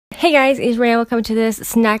Hey guys, it's Rhea. Welcome to this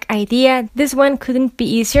snack idea. This one couldn't be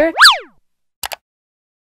easier.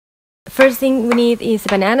 First thing we need is a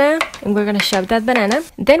banana, and we're gonna shove that banana.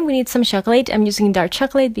 Then we need some chocolate. I'm using dark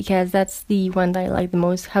chocolate because that's the one that I like the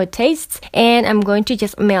most, how it tastes. And I'm going to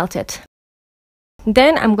just melt it.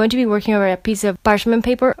 Then I'm going to be working over a piece of parchment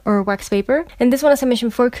paper or wax paper. And this one, as I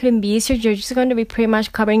mentioned before, couldn't be easier. You're just going to be pretty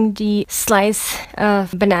much covering the slice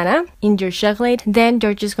of banana in your chocolate. Then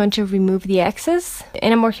you're just going to remove the excess.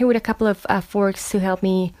 And I'm working with a couple of forks to help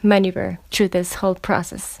me maneuver through this whole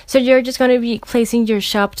process. So you're just going to be placing your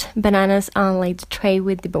chopped bananas on like the tray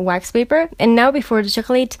with the wax paper. And now before the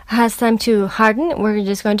chocolate has time to harden, we're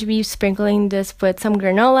just going to be sprinkling this with some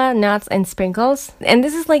granola, nuts, and sprinkles. And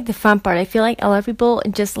this is like the fun part. I feel like a lot of people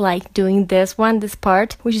just like doing this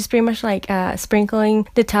part, which is pretty much like sprinkling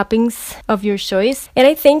the toppings of your choice. And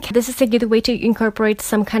I think this is a good way to incorporate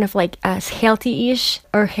some kind of like healthy-ish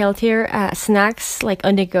or healthier snacks, like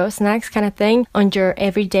on-the-go snacks kind of thing on your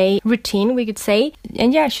everyday routine, we could say.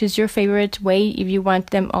 And yeah, choose your favorite way. If you want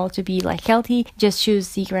them all to be like healthy, just choose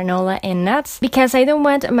the granola and nuts. Because I don't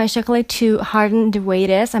want my chocolate to harden the way it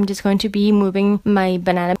is, I'm just going to be moving my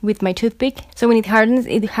banana with my toothpick. So when it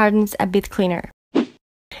hardens a bit cleaner.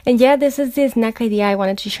 And yeah, this is the snack idea I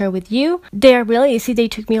wanted to share with you. They are really easy. They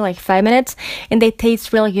took me like 5 minutes and they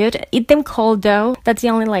taste really good. Eat them cold though. That's the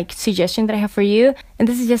only like suggestion that I have for you. And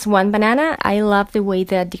this is just one banana. I love the way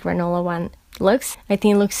that the granola one looks. I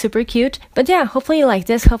think it looks super cute. But yeah, hopefully you like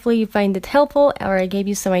this. Hopefully you find it helpful, or I gave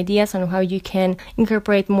you some ideas on how you can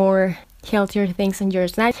incorporate more healthier things in your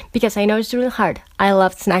snack, because I know it's really hard. I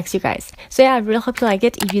love snacks, you guys. So yeah, I really hope you like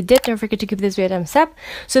it. If you did, don't forget to give this video a thumbs up.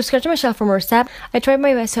 Subscribe to my channel for more stuff. I try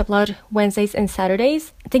my best to upload Wednesdays and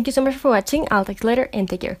Saturdays. Thank you so much for watching. I'll talk to you later and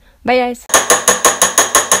take care. Bye guys.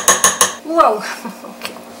 Whoa.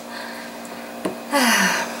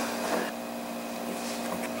 Okay.